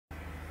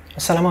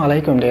Assalamu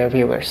alaikum dear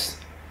viewers.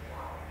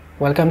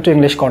 Welcome to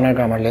English Corner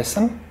Grammar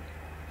lesson,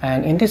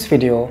 and in this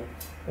video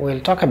we'll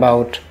talk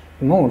about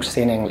moods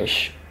in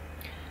English.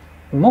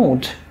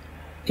 Mood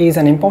is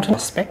an important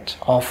aspect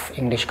of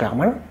English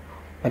grammar,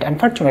 but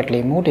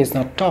unfortunately mood is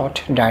not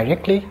taught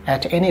directly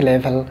at any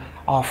level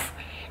of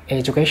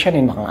education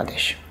in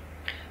Bangladesh.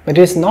 But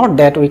it is not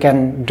that we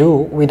can do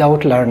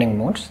without learning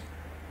moods.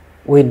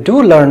 We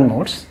do learn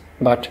moods,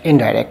 but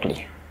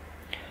indirectly.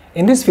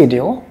 In this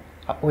video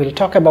we'll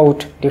talk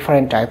about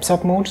different types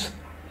of moods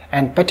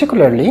and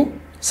particularly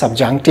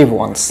subjunctive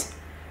ones,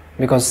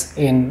 because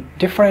in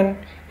different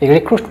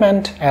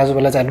recruitment as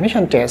well as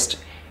admission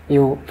tests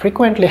you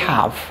frequently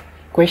have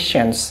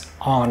questions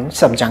on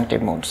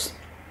subjunctive moods.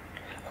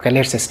 Okay,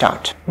 let's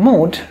start.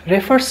 Mood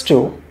refers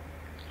to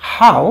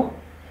how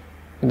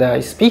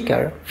the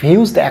speaker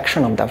views the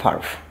action of the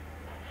verb.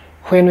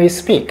 When we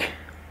speak,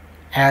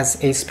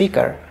 as a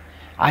speaker,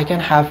 I can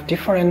have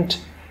different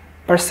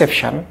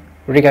perception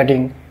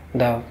regarding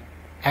the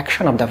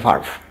action of the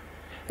verb.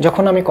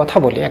 যখন আমি কথা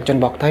বলি একজন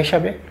বক্তা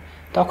হিসাবে,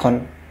 তখন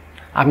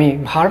আমি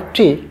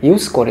ভার্বটি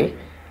use করি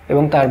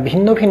এবং তার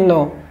ভিন্ন ভিন্ন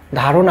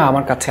ধারণা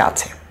আমার কাছে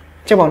আছে।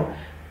 যেমন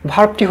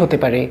ভার্বটি হতে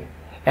পারে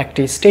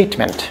একটি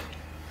statement,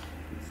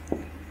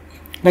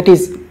 that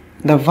is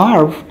the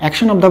verb,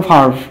 action of the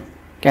verb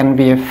can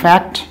be a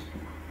fact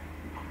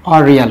or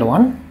real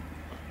one,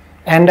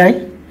 and I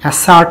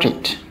assert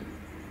it,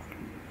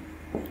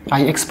 I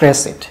express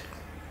it.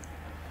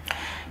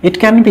 It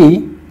can be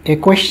a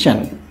question,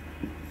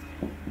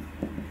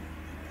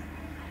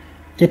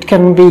 it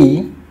can be,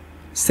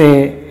 say,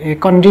 a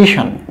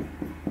condition,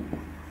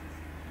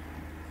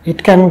 it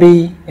can be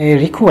a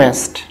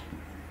request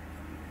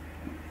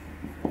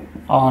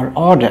or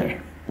order,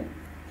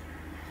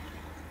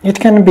 it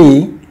can be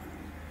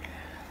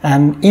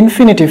an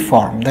infinitive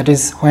form, that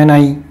is when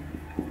I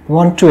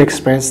want to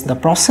express the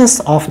process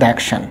of the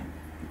action,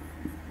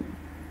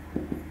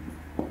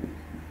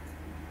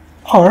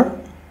 or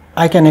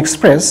I can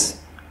express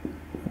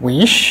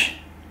wish,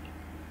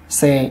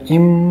 say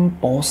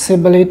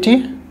impossibility,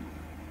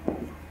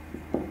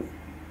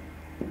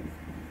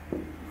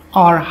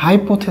 or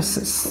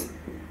hypothesis.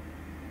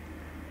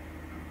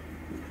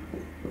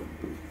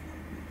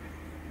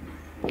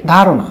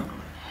 ধারণা।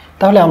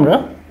 তাহলে আমরা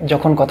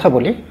যখন কথা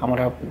বলি,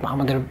 আমরা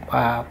আমাদের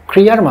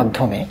ক্রিয়ার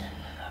মাধ্যমে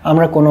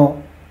আমরা কোনো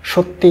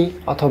সত্যি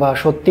অথবা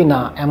সত্যি না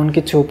এমন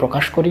কিছু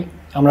প্রকাশ করি,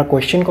 আমরা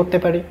কোয়েশ্চেন করতে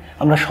পারি,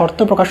 আমরা শর্ত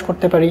প্রকাশ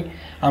করতে পারি,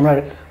 আমরা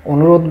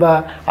অনুরোধ বা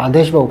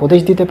আদেশ বা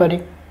উপদেশ দিতে পারি,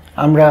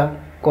 আমরা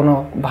কোনো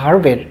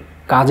ভার্বের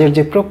কাজের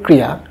যে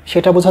প্রক্রিয়া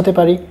সেটা বোঝাতে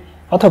পারি,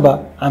 অথবা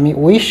আমি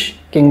উইশ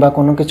কিংবা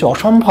কোনো কিছু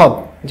অসম্ভব,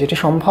 যেটি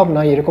সম্ভব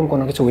নয় এরকম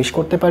কোনো কিছু উইশ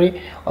করতে পারি,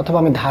 অথবা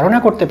আমি ধারণা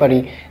করতে পারি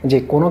যে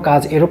কোনো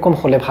কাজ এরকম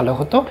হলে ভালো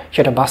হতো,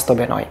 সেটা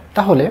বাস্তবে নয়।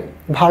 তাহলে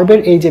ভার্বের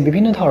এই যে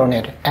বিভিন্ন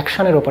ধরনের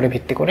অ্যাকশনের উপরে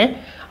ভিত্তি করে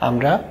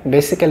আমরা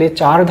বেসিক্যালি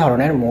চার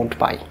ধরনের মুড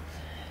পাই।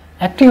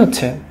 একটি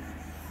হচ্ছে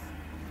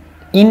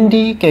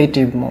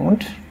indicative mood.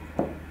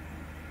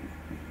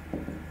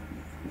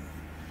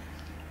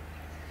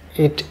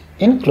 It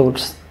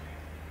includes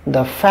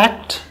the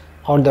fact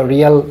or the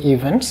real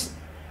events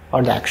or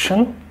the action,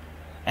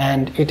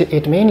 and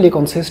it mainly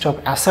consists of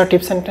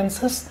assertive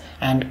sentences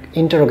and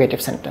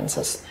interrogative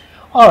sentences,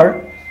 or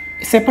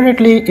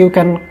separately you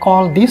can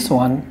call this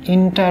one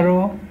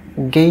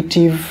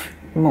interrogative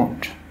mood.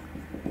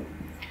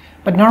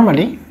 But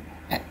normally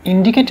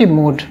indicative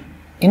mood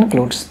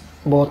includes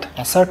both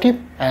assertive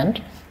and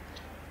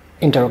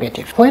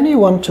interrogative. When you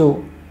want to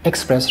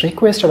express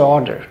request or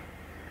order,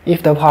 if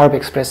the verb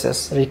expresses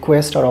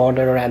request or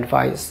order or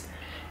advice,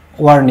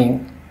 warning,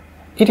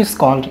 it is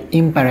called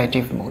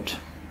imperative mood.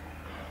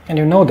 And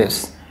you know this,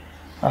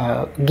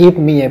 give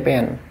me a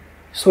pen,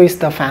 switch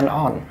the fan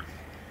on,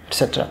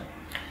 etc.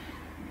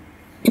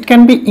 It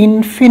can be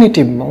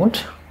infinitive mood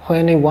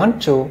when you want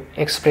to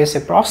express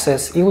a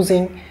process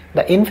using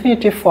the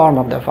infinitive form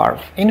of the verb.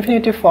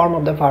 Infinitive form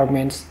of the verb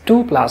means to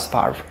plus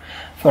verb.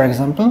 For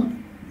example,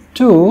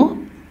 to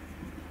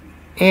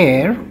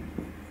err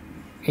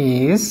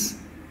is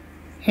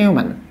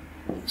human.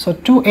 So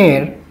to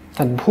err,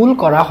 that ভুল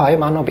করা হয়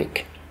মানবিক,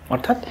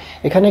 অর্থাৎ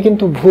এখানে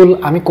কিন্তু ভুল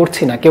আমি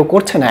করছি না, কেউ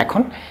করছে না,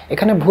 এখন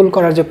এখানে ভুল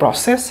করার যে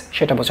প্রসেস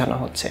সেটা বোঝানো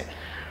হচ্ছে।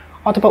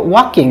 অথবা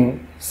walking,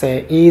 say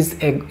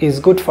is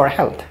good for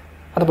health,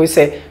 অথবা we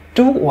say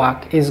to walk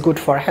is good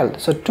for health.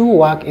 So to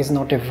walk is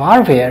not a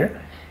verb here,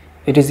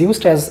 it is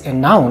used as a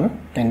noun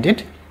indeed,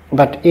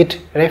 but it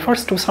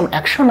refers to some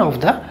action of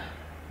the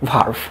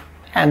verb.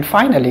 And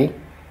finally,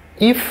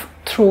 if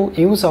through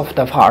use of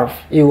the verb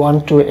you want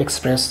to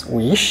express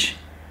wish,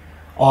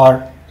 or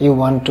you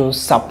want to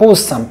suppose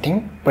something,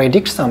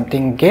 predict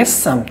something, guess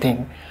something,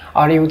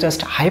 or you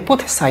just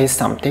hypothesize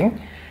something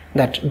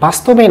that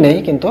বাস্তবে নেই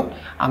কিন্তু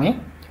আমি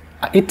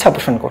ইচ্ছা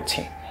পোষণ করছি,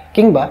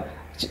 কিংবা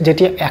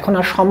যেটি এখন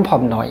আর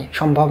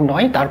সম্ভব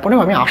নয় তারপরেও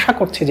আমি আশা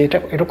করছি যে এটা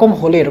এরকম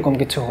হলে এরকম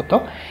কিছু হতো,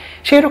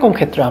 সেই রকম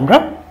ক্ষেত্রে আমরা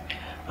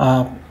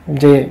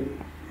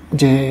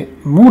যে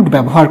মুড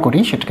ব্যবহার করি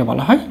সেটাকে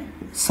বলা হয়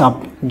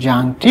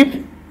সাবজাংটিভ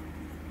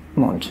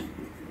মুড।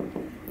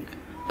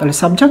 তাহলে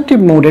সাবজাংটিভ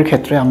মুডের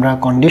ক্ষেত্রে আমরা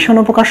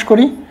কন্ডিশনও প্রকাশ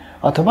করি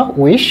অথবা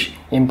উইশ,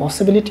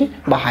 ইম্পসিবিলিটি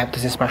বা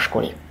হাইপোথিসিস প্রকাশ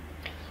করি।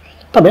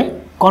 তবে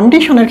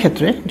কন্ডিশনের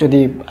ক্ষেত্রে যদি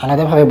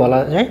আলাদাভাবে বলা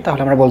যায়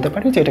তাহলে আমরা বলতে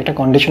পারি যে এটা একটা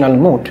কন্ডিশনাল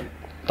মুড।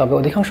 তবে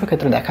অধিকাংশ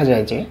ক্ষেত্রে দেখা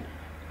যায় যে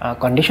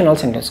কন্ডিশনাল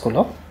সেন্টেন্সগুলো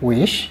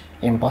উইশ,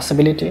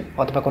 ইম্পসিবিলিটি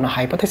অথবা কোনো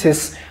হাইপোথিসিস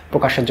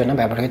প্রকাশের জন্য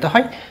ব্যবহৃত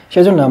হয়,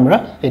 সেজন্য আমরা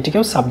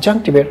এটিকেও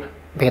সাবজাংটিভের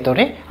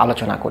ভেতরে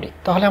আলোচনা করি।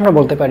 তাহলে আমরা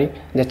বলতে পারি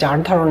যে 4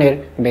 ধরনের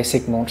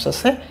বেসিক মুডস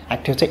আছে।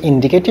 একটি হচ্ছে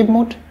ইন্ডিকেটিভ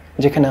মুড,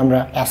 যেখানে আমরা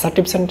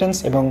অ্যাসার্টিভ সেন্টেন্স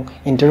এবং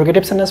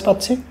ইন্টারোগেটিভ সেন্টেন্স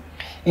পাচ্ছি।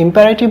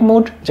 ইম্পারেটিভ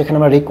মুড, যেখানে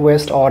আমরা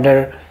রিকোয়েস্ট, অর্ডার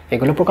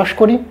এগুলো প্রকাশ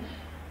করি।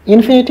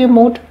 ইনফিনিটিভ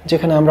মুড,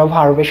 যেখানে আমরা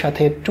ভার্বের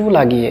সাথে টু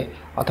লাগিয়ে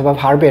অথবা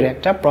ভার্বের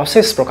একটা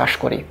প্রসেস প্রকাশ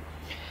করি।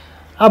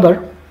 আবার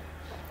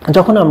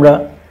যখন আমরা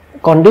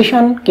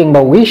কন্ডিশন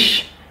কিংবা উইশ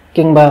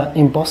কিংবা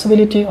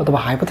ইম্পসিবিলিটি অথবা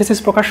হাইপোথিসিস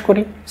প্রকাশ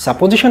করি,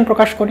 সাপোজিশন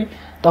প্রকাশ করি,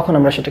 তখন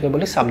আমরা সেটাকে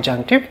বলি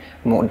subjunctive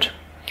mood.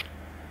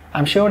 I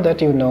am sure that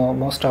you know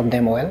most of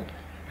them well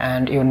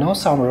and you know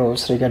some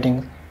rules regarding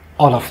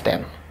all of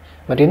them.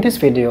 But in this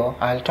video,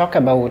 I'll talk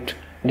about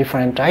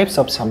different types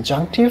of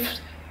subjunctives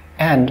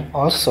and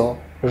also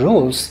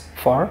rules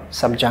for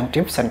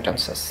subjunctive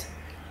sentences.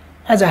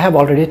 As I have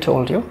already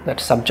told you that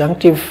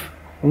subjunctive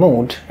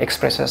mood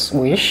expresses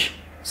wish,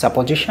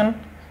 supposition,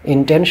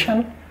 intention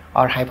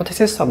or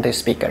hypothesis of the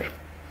speaker.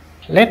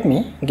 Let me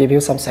give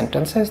you some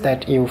sentences that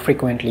you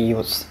frequently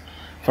use.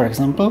 For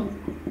example,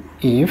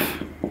 if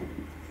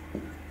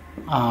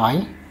I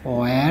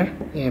were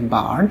a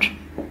bird,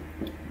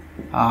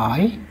 I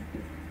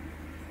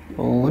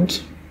would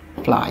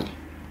fly.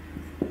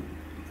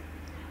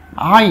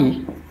 I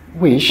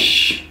wish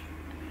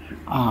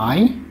I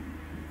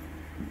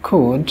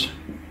could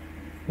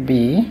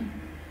be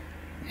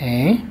a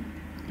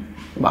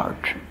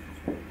bird.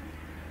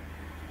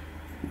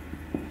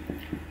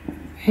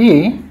 He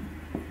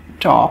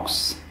talks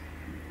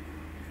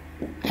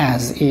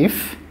as if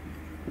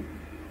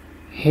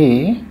he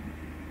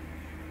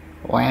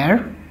were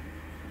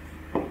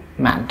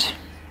mad.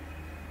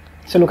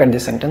 So look at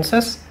these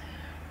sentences.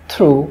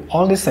 Through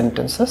all these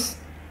sentences,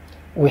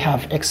 we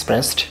have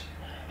expressed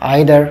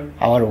either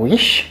our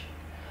wish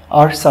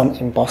or some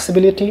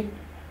impossibility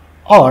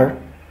or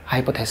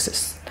hypothesis.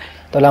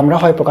 তাহলে আমরা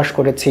হয় প্রকাশ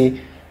করেছি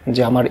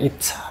যে আমার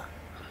ইচ্ছা,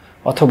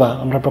 অথবা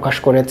আমরা প্রকাশ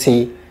করেছি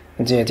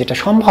যে যেটা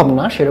সম্ভব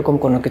না সেরকম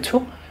কোনো কিছু,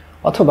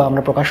 অথবা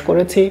আমরা প্রকাশ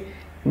করেছি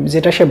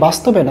যেটা সে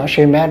বাস্তবে না,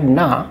 সে ম্যাড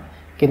না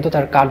কিন্তু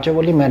তার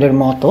কার্যাবলী ম্যাডের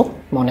মতো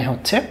মনে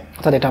হচ্ছে,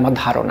 অর্থাৎ এটা আমার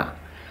ধারণা।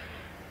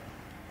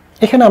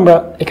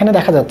 এখানে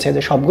দেখা যাচ্ছে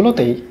যে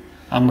সবগুলোতেই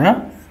আমরা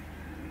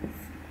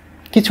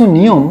কিছু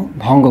নিয়ম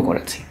ভঙ্গ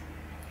করেছি।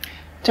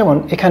 যেমন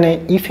এখানে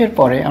ইফের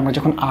পরে আমরা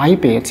যখন আই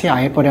পেয়েছি,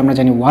 আইয়ের পরে আমরা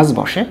জানি ওয়াজ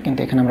বসে, কিন্তু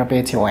এখানে আমরা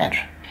পেয়েছি ওয়ার।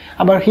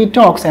 আবার হি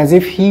talks as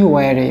if he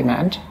war A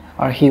mad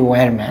R he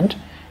war mad,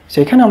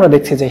 সেখানে আমরা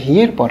দেখছি যে হি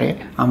এর পরে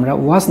আমরা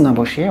ওয়াজ না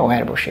বসিয়ে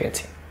ওয়ার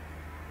বসিয়েছি।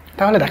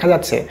 তাহলে দেখা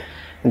যাচ্ছে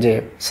যে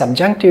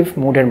সাবজাংটিভ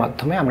মুডের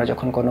মাধ্যমে আমরা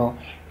যখন কোনো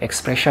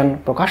এক্সপ্রেশন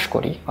প্রকাশ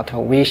করি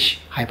অথবা উইশ,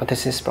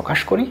 হাইপোথিসিস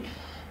প্রকাশ করি,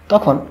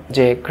 তখন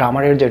যে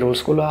গ্রামারের যে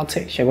রুলসগুলো আছে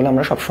সেগুলো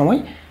আমরা সবসময়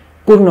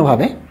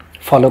পূর্ণভাবে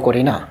ফলো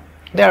করি না।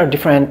 There are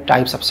different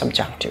types of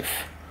subjunctive,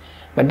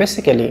 but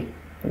basically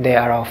they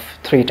are of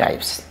 3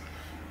 types.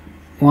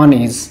 One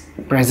is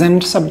present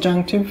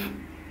subjunctive,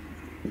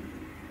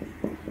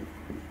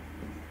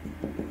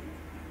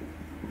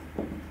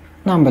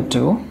 number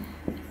 2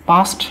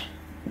 past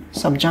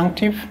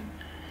subjunctive,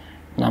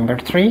 number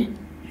 3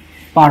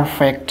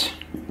 perfect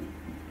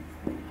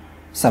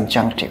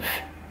subjunctive.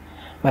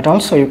 But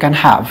also you can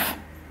have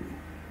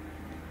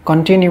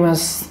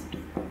continuous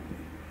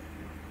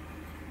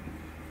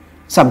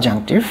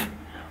subjunctive,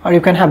 or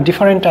you can have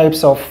different types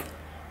of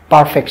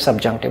perfect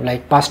subjunctive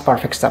like past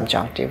perfect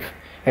subjunctive,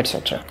 etc.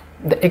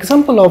 The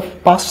example of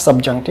past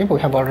subjunctive we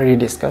have already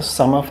discussed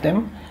some of them,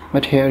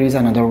 but here is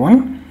another one.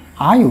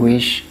 I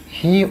wish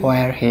he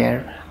were here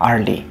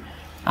early.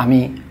 আমি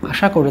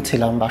আশা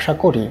করেছিলাম বা আশা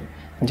করি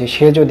যে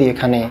সে যদি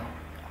এখানে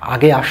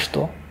আগে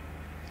আসতো।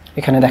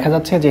 এখানে দেখা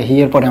যাচ্ছে যে হি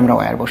এর পরে আমরা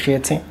ওয়্যার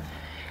বসিয়েছি।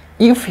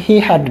 If he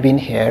had been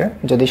here,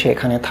 যদি সে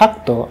এখানে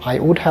থাকতো, I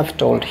would have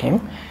told him,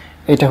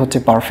 এটা হচ্ছে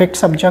পারফেক্ট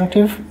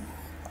সাবজাংটিভ।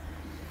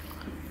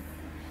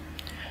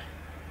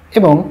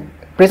 এবং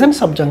প্রেজেন্ট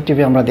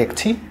সাবজাংটিভে আমরা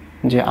দেখছি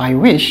যে I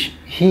wish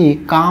he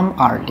come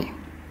early.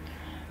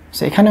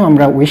 So এখানেও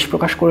আমরা উইশ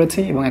প্রকাশ করেছি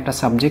এবং একটা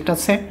সাবজেক্ট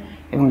আছে,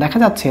 এবং দেখা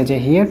যাচ্ছে যে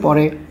হি এর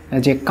পরে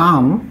যে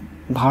কাম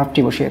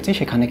ভার্বটি বসিয়েছি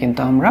সেখানে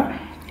কিন্তু আমরা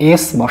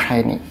এস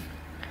বসাইনি।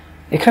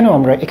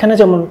 এখানে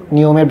যেমন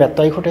নিয়মের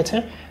ব্যত্যয় ঘটেছে,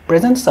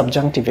 প্রেজেন্ট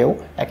সাবজাংটিভেও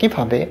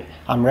একইভাবে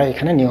আমরা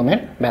এখানে নিয়মের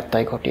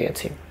ব্যত্যয়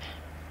ঘটিয়েছি।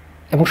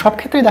 এবং সব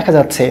ক্ষেত্রেই দেখা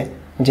যাচ্ছে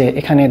যে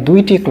এখানে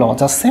 2টি ক্লজ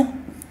আছে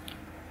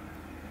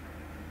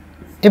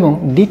এবং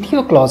দ্বিতীয়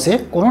ক্লজে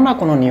কোনো না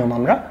কোনো নিয়ম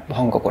আমরা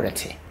ভঙ্গ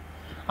করেছি।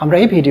 আমরা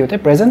এই ভিডিওতে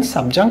প্রেজেন্ট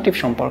সাবজাংটিভ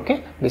সম্পর্কে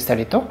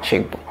বিস্তারিত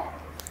শিখব।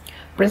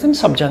 প্রেজেন্ট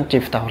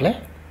সাবজাংটিভ তাহলে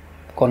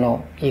কোনো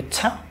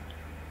ইচ্ছা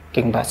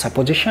কিংবা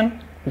সাপোজিশন,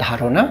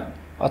 ধারণা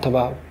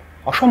অথবা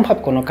অসম্ভব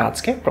কোনো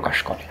কাজকে প্রকাশ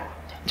করে।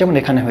 যেমন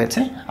এখানে হয়েছে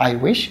I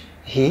wish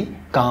he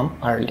come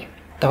early.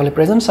 তাহলে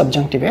প্রেজেন্ট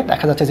সাবজাংটিভে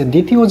দেখা যাচ্ছে যে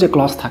দ্বিতীয় যে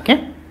ক্লজ থাকে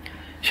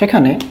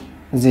সেখানে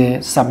যে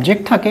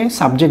সাবজেক্ট থাকে,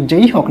 সাবজেক্ট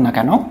যেই হোক না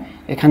কেন,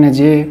 এখানে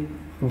যে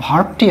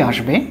ভার্বটি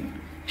আসবে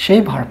সেই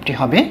ভার্বটি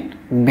হবে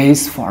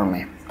বেস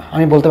ফর্মে।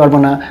 আমি বলতে পারবো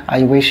না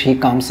I wish he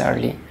comes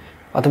early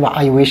অথবা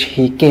I wish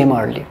he came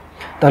early.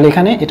 তাহলে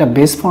এখানে এটা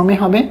বেস ফর্মে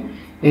হবে,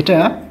 এটা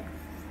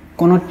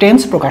কোনো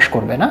টেন্স প্রকাশ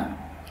করবে না,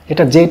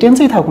 এটা যে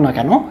টেন্সেই থাকুক না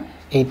কেন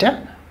এইটা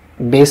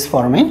বেস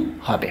ফর্মেই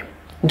হবে।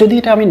 যদি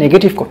এটা আমি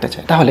নেগেটিভ করতে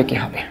চাই তাহলে কি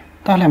হবে?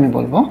 তাহলে আমি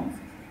বলবো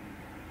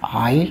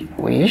আই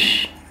উইশ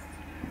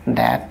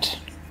দ্যাট,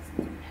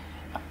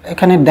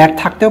 এখানে দ্যাট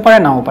থাকতেও পারে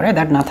নাও পারে,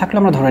 দ্যাট না থাকলে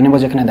আমরা ধরে নেব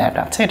যেখানে দ্যাট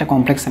আছে, এটা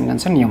কমপ্লেক্স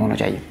সেন্টেন্সের নিয়ম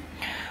অনুযায়ী।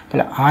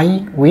 তাহলে I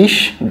wish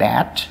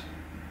that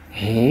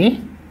he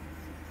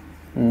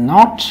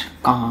not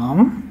come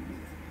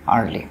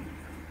early.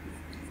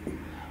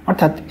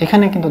 অর্থাৎ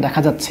এখানে কিন্তু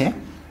দেখা যাচ্ছে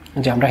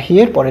যে আমরা হি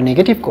এর পরে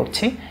নেগেটিভ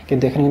করছি,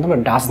 কিন্তু এখানে কিন্তু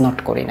আমরা ডাজ নট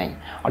করি নাই।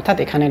 অর্থাৎ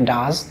এখানে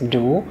ডাজ,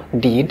 ডু,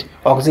 ডিড,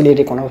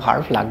 অক্সিলিয়ারি কোনো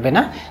ভার্ব লাগবে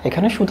না,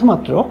 এখানে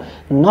শুধুমাত্র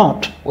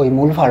নট ওই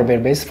মূল ভার্বের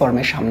বেস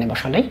ফর্মের সামনে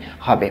বসালেই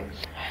হবে।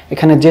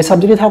 এখানে যে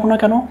সাবজেক্টই থাকুক না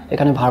কেন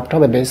এখানে ভার্বটা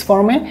হবে বেস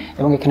ফর্মে,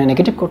 এবং এখানে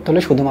নেগেটিভ করতে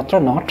হলে শুধুমাত্র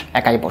নট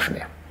একাই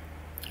বসবে,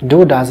 ডু,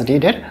 ডাজ,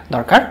 ডিড এর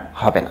দরকার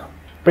হবে না।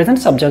 প্রেজেন্ট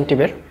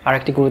সাবজাংটিভের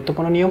আরেকটি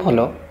গুরুত্বপূর্ণ নিয়ম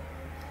হলো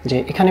যে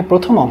এখানে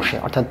প্রথম অংশে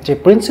অর্থাৎ যে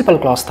প্রিন্সিপাল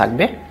ক্লজ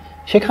থাকবে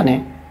সেখানে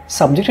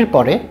সাবজেক্টের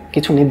পরে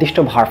কিছু নির্দিষ্ট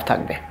ভার্ব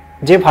থাকবে,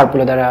 যে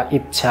ভার্বগুলো দ্বারা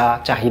ইচ্ছা,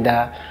 চাহিদা,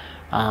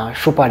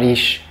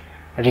 সুপারিশ,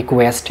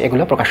 রিকোয়েস্ট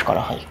এগুলো প্রকাশ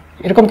করা হয়।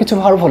 এরকম কিছু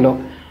ভার্ব হলো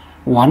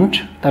ওয়ান্ট,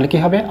 তাহলে কি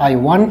হবে? I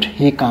want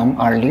he come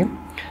early,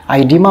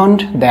 I demand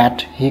that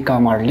he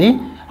come early,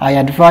 I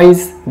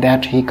advise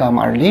that he come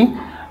early,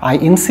 I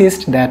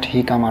insist that he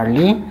come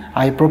early,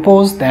 I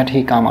propose that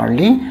he come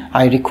early,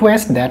 I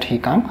request that he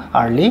come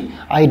early,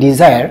 I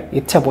desire,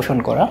 ইচ্ছা পোষণ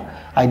করা,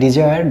 I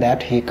desire that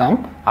he come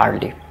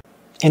early.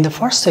 In the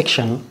first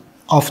section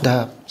of the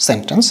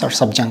sentence or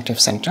subjunctive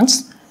sentence,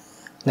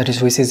 that is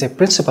which is a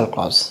principal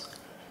clause,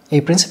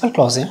 এই principal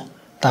clause এ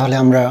তাহলে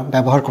আমরা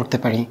ব্যবহার করতে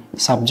পারি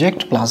subject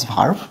plus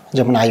verb,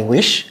 যেমন I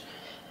wish।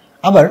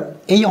 আবার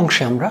এই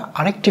অংশে আমরা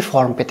আরেকটি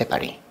ফর্ম পেতে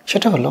পারি,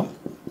 সেটা হলো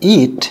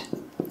ইট,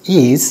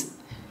 ইজ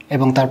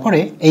এবং তারপরে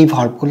এই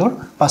ভার্বগুলোর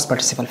পাস্ট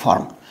পার্টিসিপাল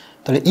ফর্ম।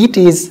 তাহলে it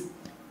is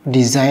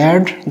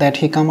desired that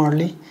he come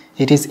early,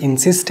 it is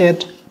insisted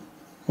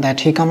that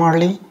he come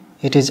early,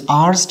 it is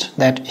urged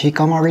that he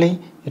come early,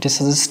 it is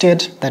suggested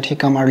that he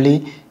come early,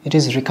 it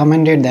is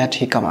recommended that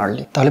he come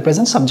early. তাহলে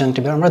present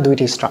সাবজাংটিভে আমরা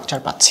দুইটি structure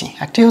পাচ্ছি,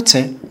 একটি হচ্ছে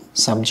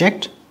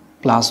subject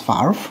plus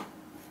verb,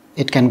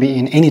 it can be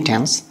in any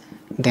tense,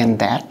 then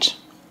that,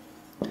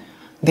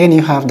 then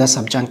you have the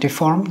subjunctive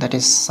form, that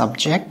is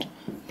subject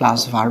plus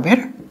verb এর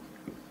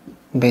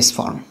base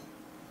form।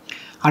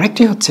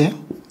 আরেকটি হচ্ছে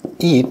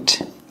it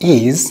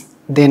is,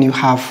 then you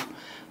have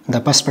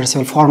the past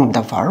participle form of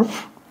the verb,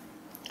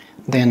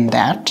 then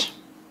that,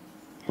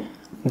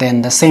 then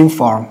the same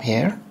form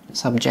here,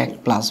 subject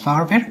plus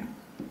verb এর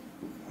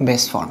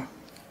base form।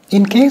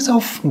 In case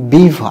of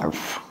be verb,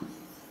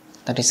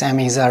 that is am,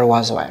 is, are,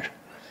 was, were,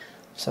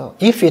 so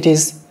if it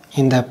is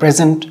in the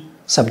present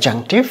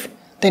subjunctive,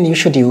 then you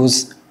should use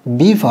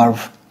be verb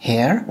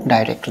here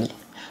directly.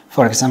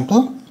 For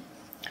example,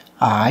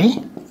 I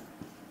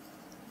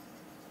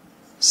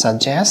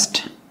suggest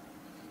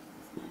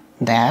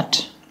that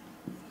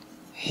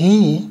he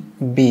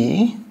be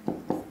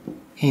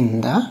in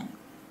the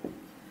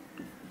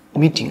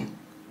meeting,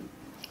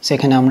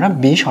 সেখানে আমরা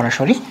be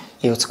সরাসরি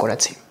use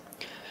করেছি।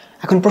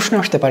 এখন প্রশ্ন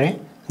আসতে পারে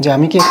যে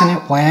আমি কি এখানে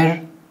where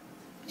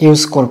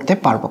ইউজ করতে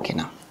পারবো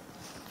কিনা?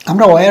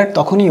 আমরা where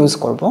তখনই ইউজ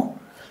করব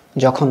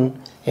যখন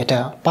এটা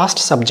পাস্ট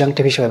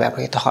সাবজাংটিভ হিসেবে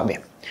ব্যবহৃত হবে।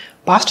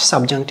 পাস্ট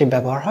সাবজাংটিভ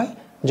ব্যবহার হয়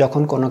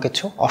যখন কোনো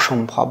কিছু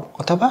অসম্ভব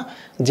অথবা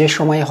যে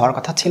সময়ে হওয়ার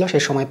কথা ছিল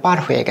সেই সময় পার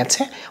হয়ে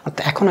গেছে,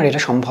 অর্থাৎ এখন আর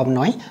এটা সম্ভব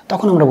নয়,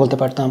 তখন আমরা বলতে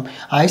পারতাম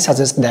I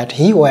suggest that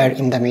he war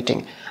in the meeting,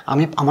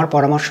 আমার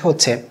পরামর্শ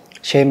হচ্ছে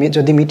সে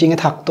যদি মিটিংয়ে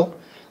থাকতো,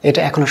 এটা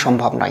এখনও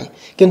সম্ভব নয়।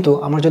 কিন্তু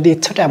আমার যদি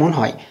ইচ্ছাটা এমন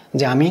হয়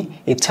যে আমি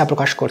ইচ্ছা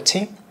প্রকাশ করছি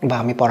বা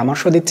আমি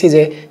পরামর্শ দিচ্ছি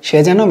যে সে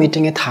যেন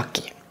মিটিংয়ে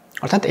থাকে,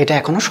 অর্থাৎ এটা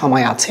এখনও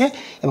সময় আছে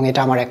এবং এটা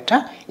আমার একটা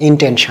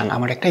ইন্টেনশন,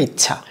 আমার একটা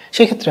ইচ্ছা,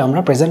 সেক্ষেত্রে আমরা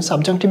প্রেজেন্ট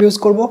সাবজাংটিভ ইউজ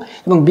করব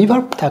এবং বি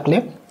ভার্ব থাকলে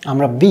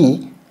আমরা বি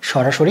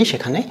সরাসরি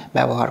সেখানে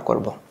ব্যবহার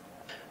করব।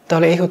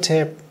 তাহলে এই হচ্ছে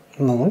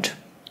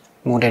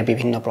মুডের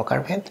বিভিন্ন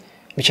প্রকারভেদ,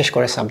 বিশেষ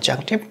করে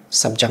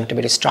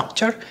সাবজাংটিভের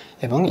স্ট্রাকচার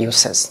এবং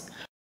usage.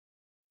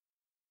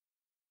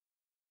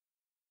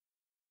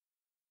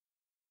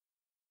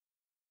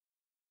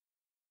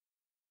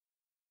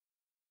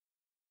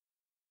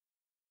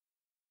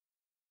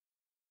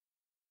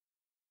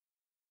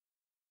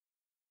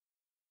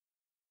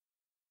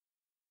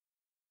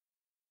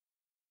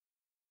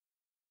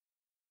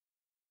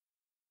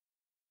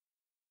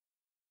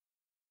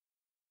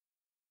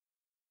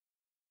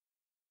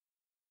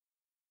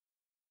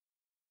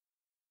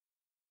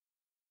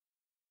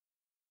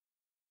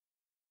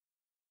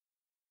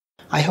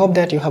 I hope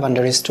that you have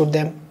understood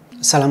them.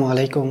 Assalamu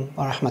alaikum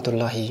wa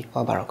rahmatullahi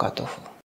wa barakatuh.